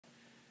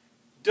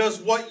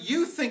does what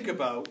you think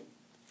about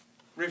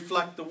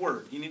reflect the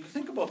Word? You need to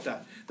think about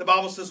that. The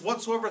Bible says,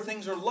 whatsoever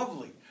things are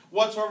lovely,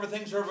 whatsoever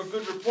things are of a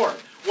good report,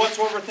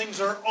 whatsoever things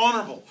are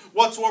honorable,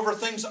 whatsoever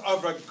things are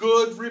of a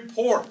good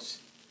report.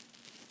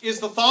 Is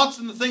the thoughts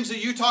and the things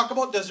that you talk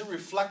about, does it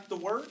reflect the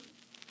Word?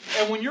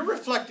 And when you're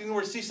reflecting the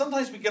Word, see,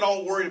 sometimes we get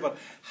all worried about,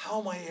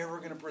 how am I ever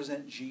going to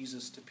present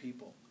Jesus to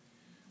people?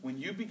 When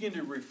you begin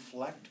to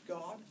reflect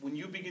God, when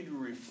you begin to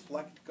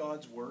reflect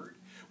God's Word,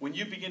 when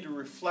you begin to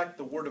reflect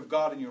the Word of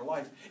God in your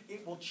life,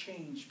 it will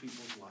change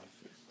people's life.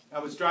 I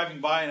was driving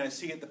by and I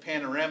see at the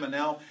panorama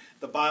now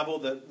the Bible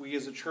that we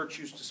as a church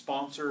used to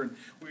sponsor and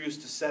we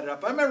used to set it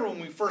up. I remember when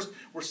we first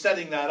were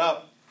setting that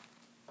up,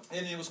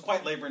 and it was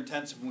quite labor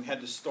intensive and we had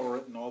to store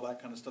it and all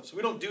that kind of stuff. So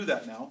we don't do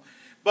that now.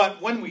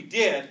 But when we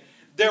did,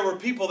 there were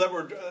people that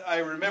were, I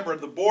remember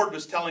the board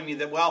was telling me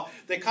that, well,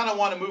 they kind of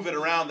want to move it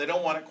around. They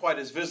don't want it quite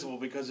as visible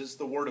because it's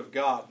the Word of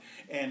God.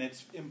 And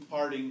it's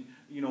imparting,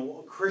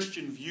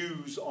 Christian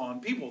views on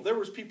people. There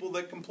was people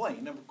that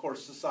complained. And of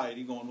course,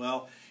 society going,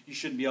 well, you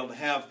shouldn't be able to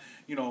have,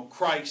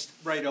 Christ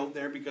right out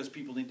there because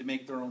people need to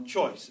make their own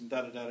choice. And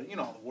da-da-da-da. You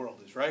know how the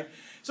world is, right?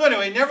 So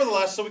anyway,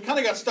 nevertheless, so we kind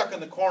of got stuck in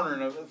the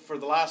corner for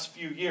the last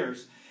few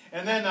years.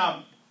 And then...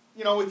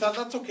 we thought,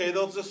 that's okay,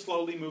 they'll just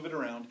slowly move it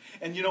around.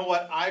 And you know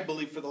what? I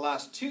believe for the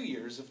last 2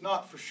 years, if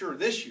not for sure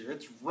this year,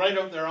 it's right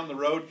out there on the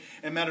road.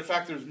 And matter of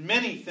fact, there's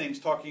many things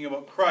talking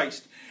about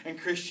Christ and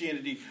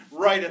Christianity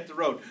right at the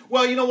road.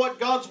 Well, you know what?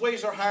 God's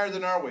ways are higher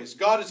than our ways.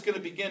 God is going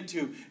to begin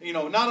to,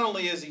 not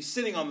only is He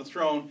sitting on the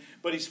throne,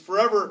 but He's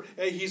forever,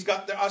 He's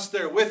got us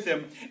there with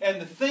Him.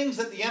 And the things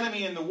that the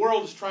enemy in the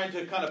world is trying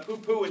to kind of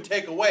poo-poo and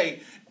take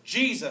away,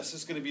 Jesus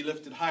is going to be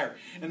lifted higher.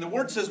 And the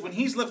Word says when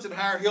He's lifted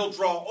higher, He'll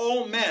draw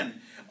all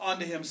men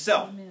unto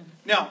Himself. Amen.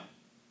 Now,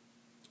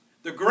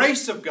 the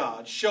grace of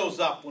God shows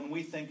up when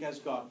we think as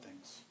God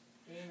thinks.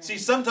 Amen. See,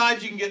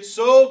 sometimes you can get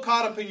so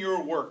caught up in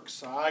your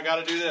works. I got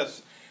to do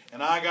this,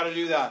 and I got to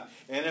do that.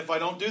 And if I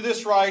don't do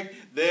this right,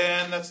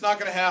 then that's not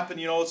going to happen.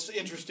 It's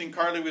interesting.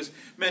 Carly was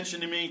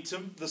mentioning to me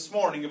this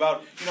morning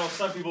about,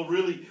 some people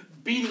really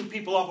beating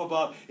people up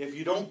about if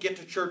you don't get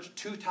to church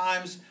 2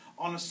 times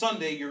on a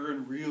Sunday, you're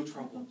in real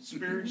trouble.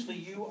 Spiritually,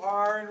 you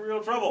are in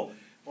real trouble.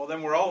 Well,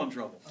 then we're all in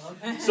trouble.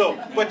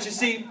 But you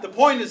see, the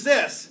point is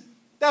this.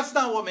 That's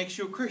not what makes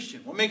you a Christian.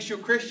 What makes you a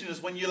Christian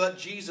is when you let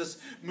Jesus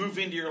move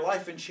into your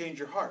life and change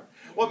your heart.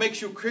 What makes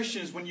you a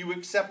Christian is when you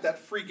accept that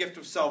free gift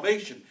of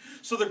salvation.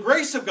 So the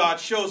grace of God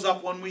shows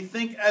up when we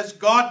think as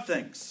God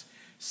thinks.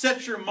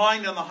 Set your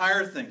mind on the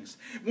higher things.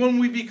 When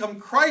we become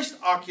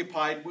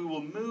Christ-occupied, we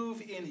will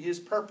move in His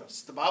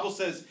purpose. The Bible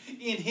says,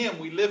 in Him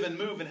we live and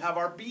move and have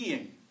our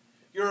being.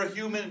 You're a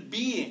human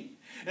being.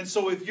 And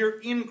so if you're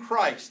in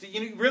Christ,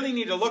 you really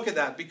need to look at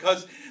that,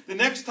 because the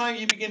next time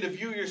you begin to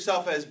view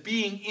yourself as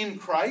being in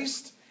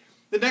Christ,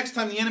 the next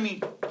time the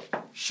enemy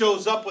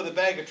shows up with a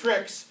bag of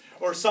tricks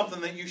or something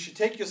that you should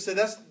take, you'll say,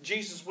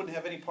 Jesus wouldn't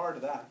have any part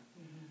of that.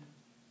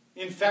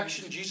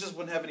 Infection, Jesus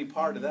wouldn't have any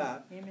part of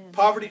that. Amen.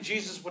 Poverty,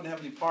 Jesus wouldn't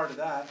have any part of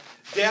that.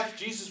 Death,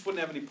 Jesus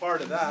wouldn't have any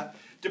part of that.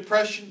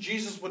 Depression,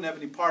 Jesus wouldn't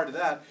have any part of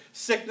that.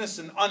 Sickness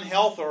and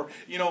unhealth, or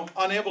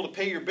unable to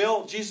pay your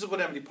bill, Jesus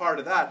wouldn't have any part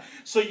of that.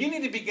 So you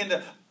need to begin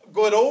to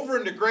go over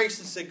into grace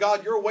and say,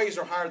 God, your ways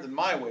are higher than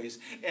my ways.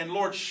 And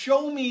Lord,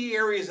 show me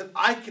areas that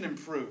I can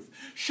improve.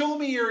 Show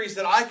me areas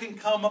that I can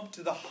come up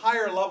to the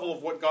higher level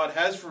of what God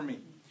has for me.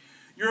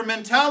 Your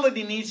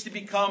mentality needs to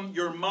become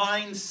your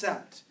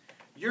mindset.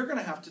 You're going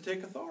to have to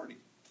take authority.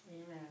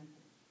 Amen.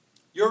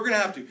 You're going to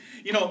have to.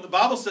 The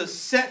Bible says,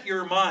 set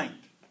your mind.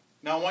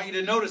 Now, I want you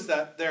to notice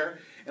that there.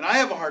 And I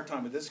have a hard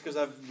time with this because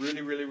I've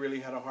really, really, really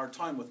had a hard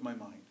time with my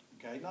mind.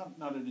 Okay?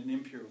 Not in an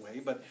impure way,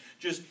 but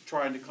just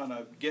trying to kind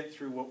of get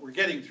through what we're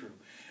getting through.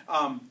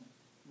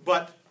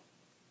 But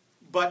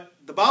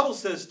the Bible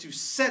says to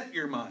set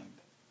your mind.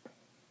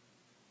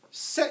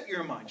 Set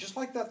your mind. Just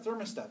like that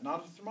thermostat,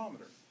 not a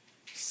thermometer.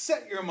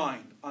 Set your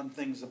mind on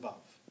things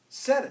above.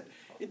 Set it.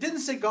 It didn't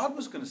say God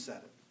was going to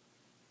set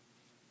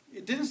it.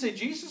 It didn't say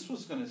Jesus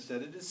was going to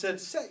set it. It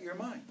said set your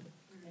mind.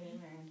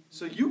 Amen.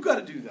 So you got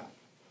to do that.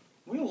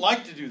 We don't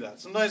like to do that.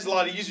 Sometimes it's a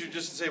lot easier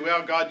just to say,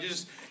 well, God, you're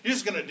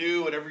just going to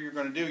do whatever you're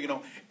going to do.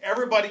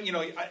 Everybody,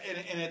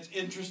 and it's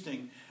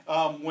interesting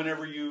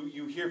whenever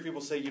you hear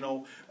people say,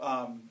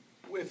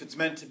 if it's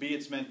meant to be,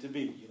 it's meant to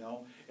be,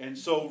 And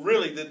so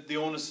really the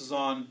onus is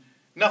on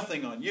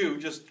nothing on you.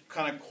 Just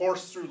kind of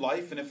course through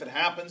life, and if it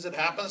happens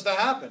to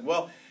happen.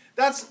 Well,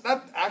 that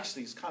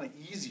actually is kind of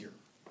easier.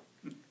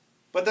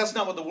 But that's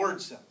not what the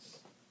Word says,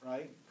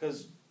 right?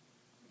 Because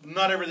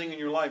not everything in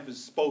your life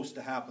is supposed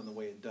to happen the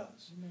way it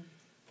does. Amen.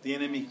 The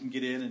enemy can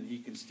get in and he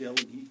can steal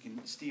and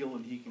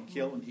he can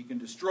kill and he can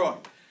destroy.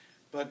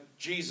 But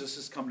Jesus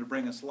has come to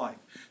bring us life.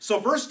 So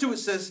verse 2 it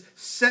says,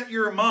 set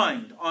your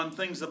mind on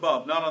things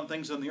above, not on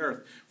things on the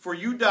earth. For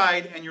you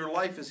died and your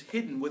life is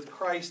hidden with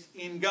Christ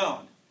in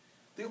God.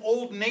 The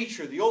old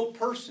nature, the old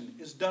person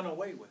is done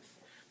away with.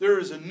 There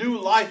is a new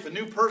life, a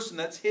new person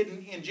that's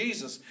hidden in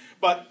Jesus.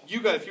 But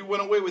if you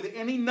went away with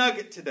any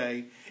nugget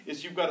today,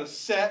 is you've got to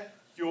set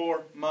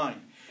your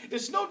mind.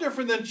 It's no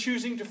different than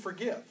choosing to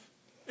forgive.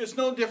 It's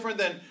no different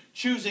than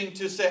choosing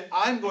to say,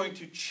 I'm going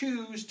to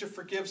choose to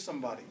forgive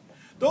somebody.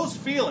 Those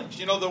feelings,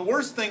 the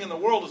worst thing in the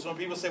world is when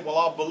people say, well,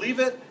 I'll believe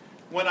it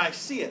when I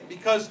see it.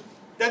 Because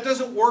that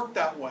doesn't work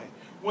that way.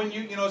 When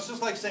it's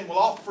just like saying, well,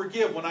 I'll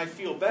forgive when I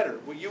feel better.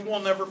 Well, you will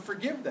never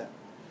forgive them.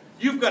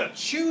 You've got to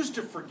choose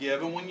to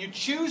forgive, and when you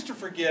choose to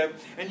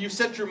forgive and you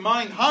set your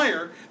mind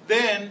higher,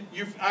 then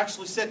you've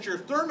actually set your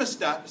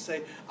thermostat to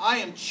say, I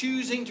am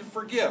choosing to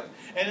forgive.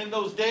 And in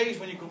those days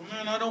when you go,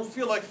 man, I don't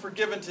feel like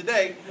forgiving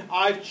today,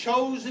 I've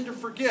chosen to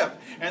forgive.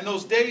 And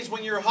those days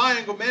when you're high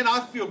and go, man, I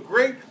feel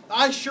great,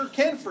 I sure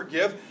can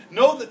forgive.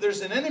 Know that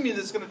there's an enemy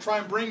that's going to try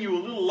and bring you a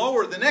little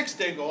lower the next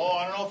day and go, oh,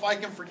 I don't know if I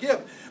can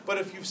forgive. But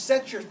if you've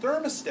set your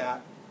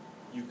thermostat,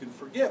 you can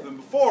forgive. And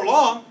before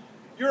long,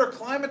 you're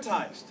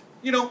acclimatized.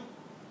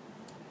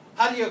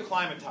 How do you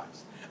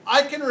acclimatize?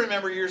 I can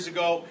remember years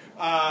ago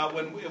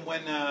when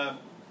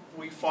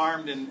we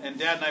farmed and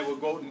Dad and I would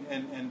go out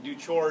and do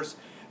chores.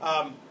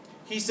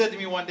 He said to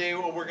me one day,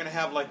 we're going to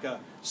have like a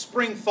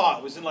spring thaw.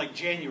 It was in like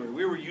January.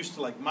 We were used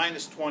to like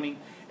minus 20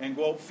 and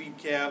go out feed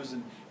calves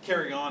and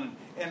carry on.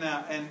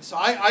 And so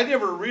I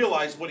never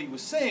realized what he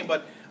was saying,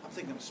 but I'm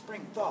thinking a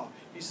spring thaw.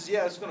 He says,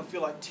 yeah, it's going to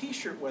feel like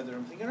T-shirt weather.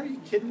 I'm thinking, are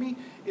you kidding me?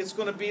 It's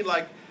going to be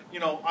like,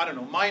 I don't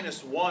know,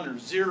 minus 1 or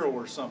 0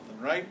 or something,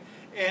 right?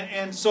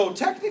 And so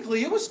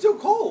technically it was still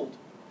cold.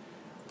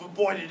 But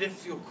boy, did it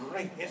feel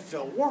great. It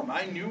felt warm.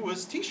 I knew it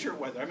was T-shirt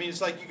weather. I mean, it's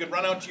like you could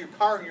run out to your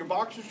car in your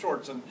boxer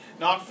shorts and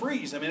not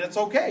freeze. I mean, it's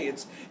okay.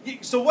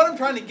 So what I'm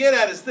trying to get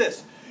at is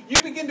this. You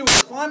begin to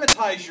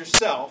acclimatize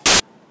yourself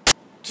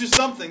to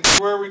something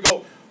where we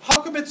go,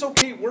 how come it's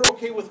okay? We're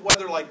okay with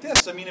weather like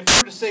this. I mean, if you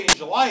were to say in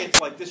July it's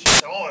like this, you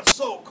say, oh, it's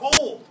so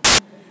cold.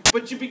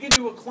 But you begin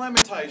to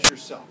acclimatize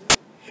yourself.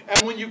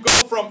 And when you go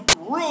from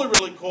really,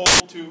 really cold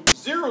to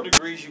 0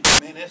 degrees, you go,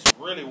 man, it's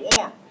really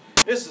warm.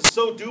 This is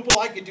so doable.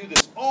 I could do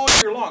this all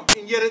year long,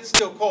 and yet it's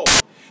still cold.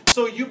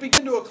 So you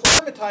begin to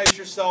acclimatize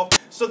yourself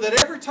so that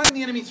every time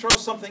the enemy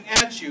throws something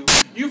at you,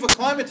 you've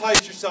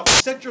acclimatized yourself,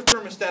 set your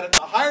thermostat at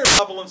a higher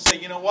level and say,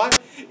 you know what?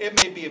 It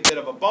may be a bit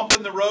of a bump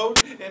in the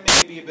road. It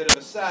may be a bit of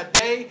a sad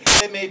day.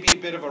 It may be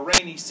a bit of a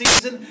rainy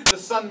season. The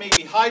sun may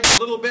be hiding a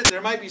little bit.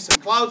 There might be some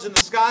clouds in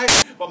the sky.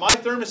 But my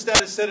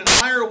thermostat is set in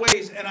higher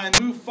ways, and I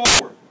move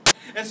forward.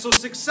 And so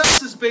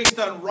success is based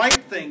on right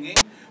thinking.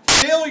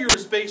 Failure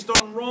is based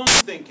on wrong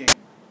thinking.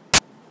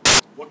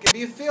 What can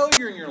be a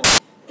failure in your life?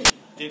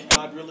 Did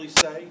God really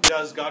say?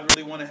 Does God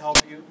really want to help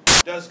you?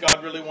 Does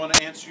God really want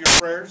to answer your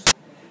prayers?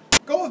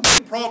 Go with me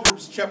to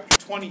Proverbs chapter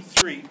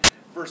 23,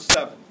 verse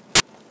 7.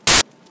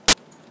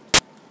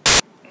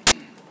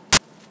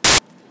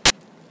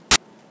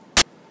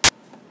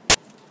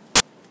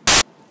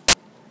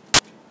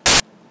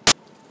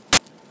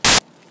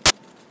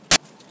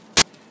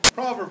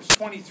 Proverbs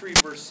 23,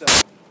 verse 7.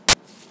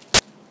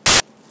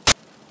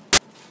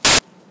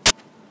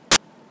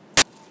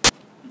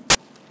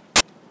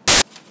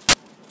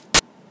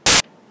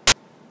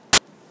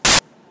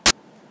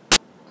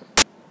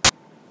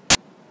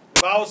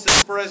 The Bible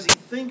says, for as he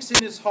thinks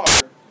in his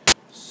heart,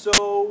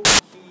 so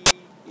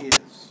he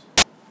is.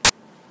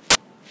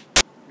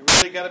 You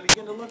really got to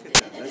begin to look at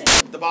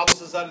that. The Bible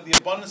says, out of the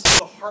abundance of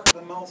the heart,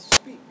 the mouth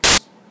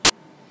speaks.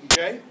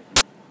 Okay?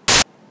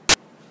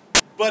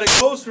 But it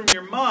goes from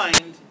your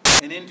mind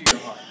and into your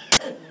heart.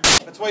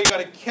 That's why you got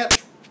to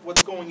catch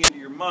what's going into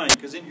your mind,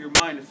 because into your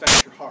mind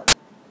affects your heart.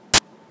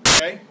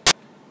 Okay?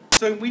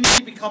 So we need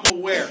to become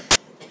aware.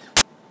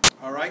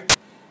 All right?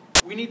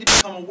 We need to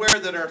become aware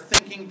that our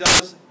thinking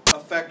does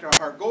affect our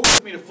heart. Go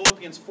with me to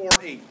Philippians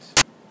 4:8.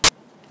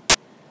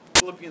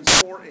 Philippians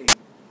 4:8.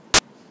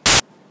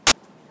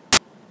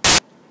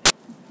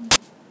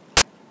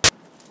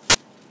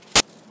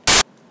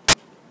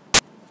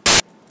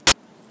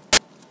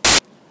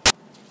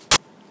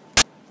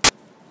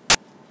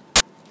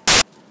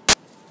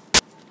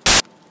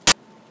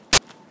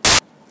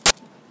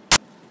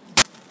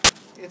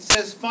 It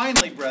says,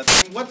 finally,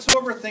 brethren,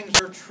 whatsoever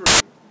things are true,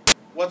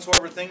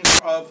 whatsoever things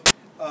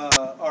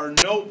are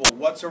noble,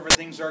 whatsoever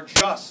things are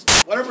just,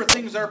 whatever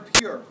things are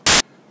pure,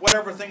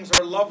 whatever things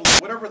are lovely,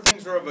 whatever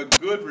things are of a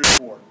good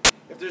report,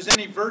 if there's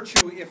any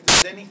virtue, if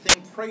there's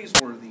anything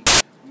praiseworthy,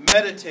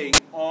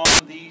 meditate on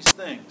these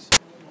things.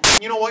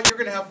 You know what? You're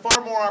going to have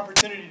far more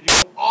opportunity to do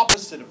the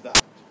opposite of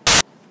that.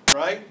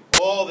 Right?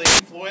 Oh, the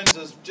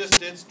influenza's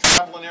it's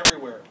traveling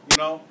everywhere,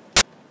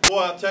 Boy,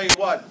 I'll tell you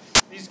what.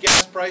 These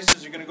gas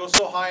prices are going to go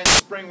so high in the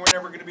spring, we're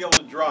never going to be able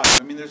to drive.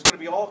 I mean, there's going to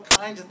be all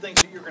kinds of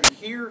things that you're going to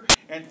hear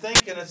and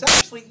think, and it's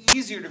actually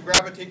easier to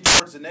gravitate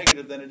towards the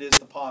negative than it is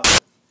the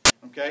positive.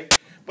 Okay?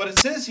 But it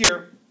says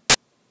here,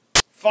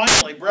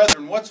 finally,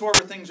 brethren, whatsoever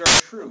things are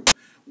true,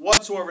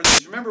 whatsoever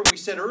things. Remember we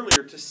said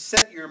earlier to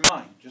set your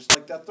mind, just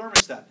like that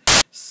thermostat.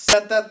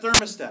 Set that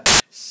thermostat.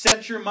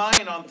 Set your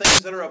mind on things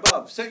that are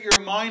above. Set your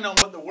mind on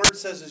what the Word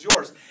says is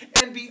yours.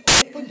 And be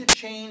open to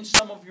change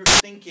some of your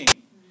thinking.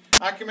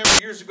 I can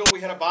remember years ago we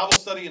had a Bible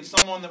study and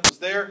someone that was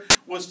there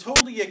was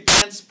totally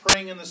against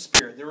praying in the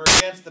Spirit. They were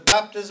against the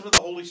baptism of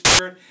the Holy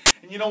Spirit.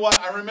 And you know what?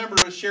 I remember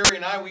with Sherry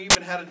and I, we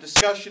even had a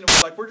discussion. It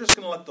was like, we're just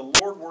going to let the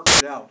Lord work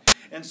it out.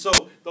 And so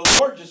the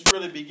Lord just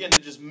really began to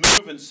just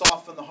move and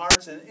soften the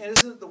hearts. And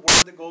isn't it the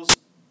Word that goes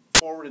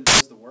forward and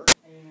does the work?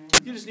 Amen.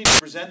 You just need to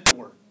present the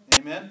Word.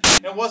 Amen.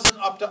 It wasn't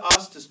up to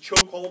us to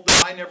chokehold them.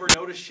 I never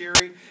noticed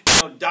Sherry,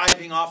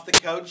 diving off the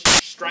couch,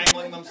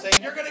 strangling them, saying,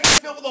 "You're going to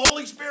get filled with the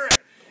Holy Spirit."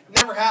 It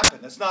never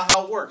happened. That's not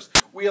how it works.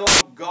 We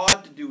allow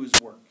God to do His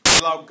work. We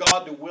allow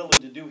God to will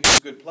and to do His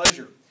good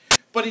pleasure.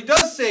 But He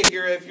does say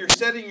here, if you're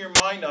setting your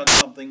mind on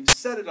something,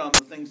 set it on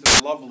the things that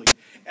are lovely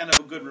and of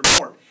a good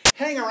report.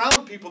 Hang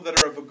around people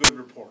that are of a good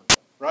report.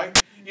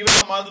 Right? Even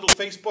on my little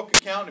Facebook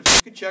account, if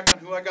you could check on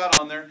who I got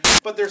on there.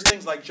 But there's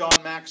things like John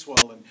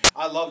Maxwell, and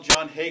I love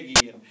John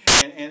Hagee,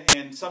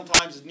 and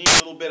sometimes need a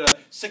little bit of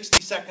 60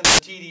 seconds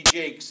of T.D.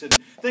 Jakes, and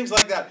things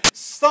like that.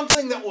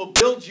 Something that will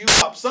build you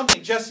up,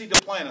 something, Jesse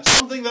Duplantis,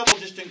 something that will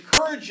just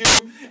encourage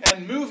you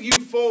and move you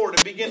forward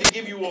and begin to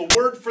give you a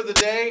word for the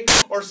day,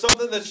 or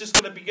something that's just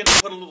going to begin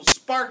to put a little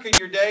spark in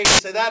your day and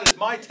say, that is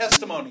my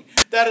testimony,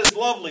 that is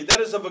lovely, that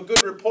is of a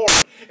good report,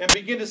 and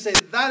begin to say,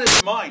 that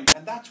is mine,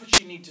 and that's what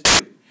you need to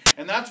do.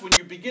 And that's when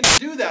you begin to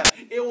do that,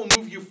 it will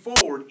move you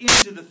forward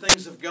into the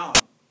things of God.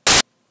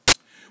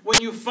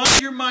 When you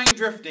find your mind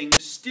drifting,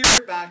 steer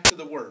it back to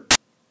the Word.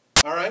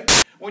 All right?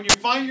 When you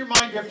find your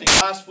mind drifting,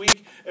 last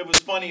week it was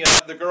funny.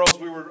 The girls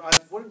we were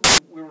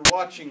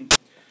watching.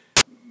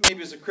 Maybe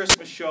it was a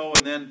Christmas show,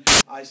 and then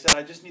I said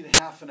I just need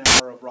a half an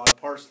hour of Rod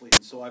Parsley,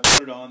 and so I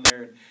put it on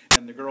there,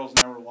 and the girls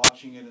and I were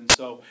watching it, and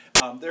so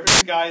there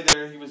was a guy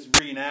there. He was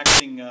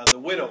reenacting the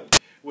widow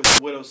with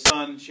the widow's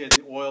son. She had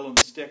the oil and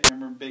the stick. I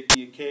remember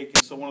baking a cake,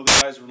 and so one of the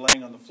guys were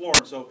laying on the floor,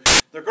 and so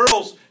the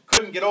girls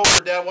couldn't get over,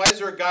 Dad, why is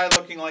there a guy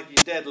looking like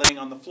he's dead laying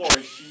on the floor?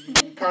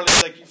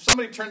 Carly's like, if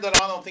somebody turned that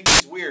on, I don't think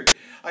he's weird.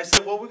 I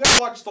said, well, we got to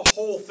watch the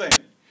whole thing.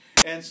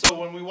 And so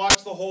when we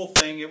watched the whole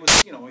thing, it was,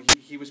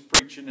 he was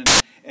preaching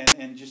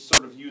and just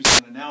sort of using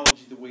an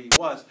analogy the way he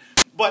was.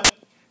 But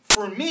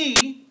for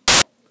me,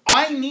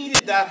 I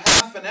needed that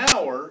half an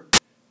hour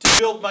to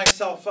build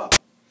myself up.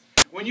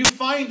 When you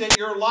find that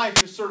your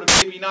life is sort of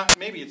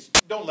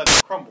don't let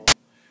it crumble.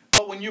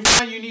 But when you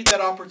find you need that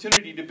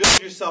opportunity to build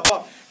yourself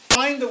up,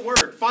 find the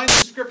Word, find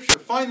the Scripture,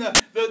 find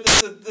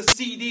the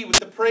CD with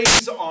the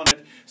praise on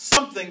it,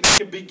 something that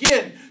can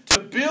begin to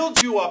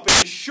build you up and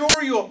to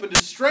shore you up and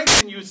to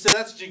strengthen you and say,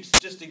 that's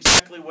just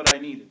exactly what I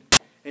needed.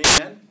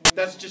 Amen?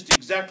 That's just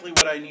exactly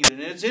what I needed.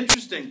 And it's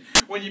interesting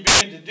when you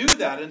begin to do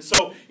that. And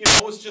so,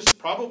 it was just we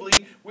probably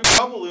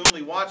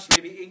only watched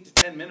maybe 8 to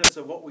 10 minutes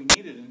of what we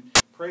needed. And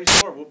praise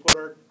the Lord, we'll put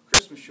our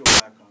Christmas show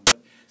back on.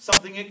 But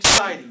something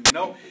exciting,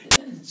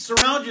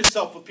 Surround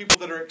yourself with people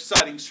that are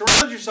exciting.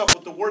 Surround yourself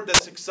with the Word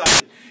that's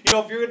exciting.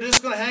 If you're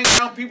just going to hang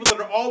around people that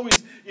are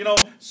always,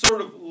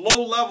 sort of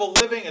low-level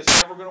living,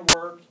 it's never going to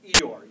work.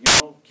 Eeyore,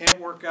 can't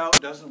work out,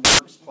 doesn't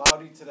work, it's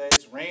cloudy today,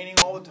 it's raining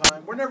all the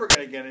time. We're never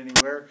going to get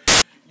anywhere.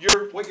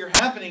 What you're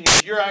happening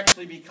is you're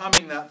actually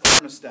becoming that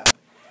thermostat,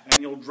 and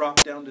you'll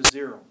drop down to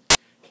zero.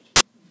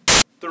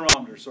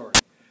 Thermometer, sorry.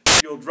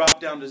 You'll drop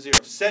down to zero.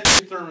 Set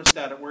your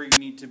thermostat at where you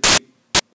need to be.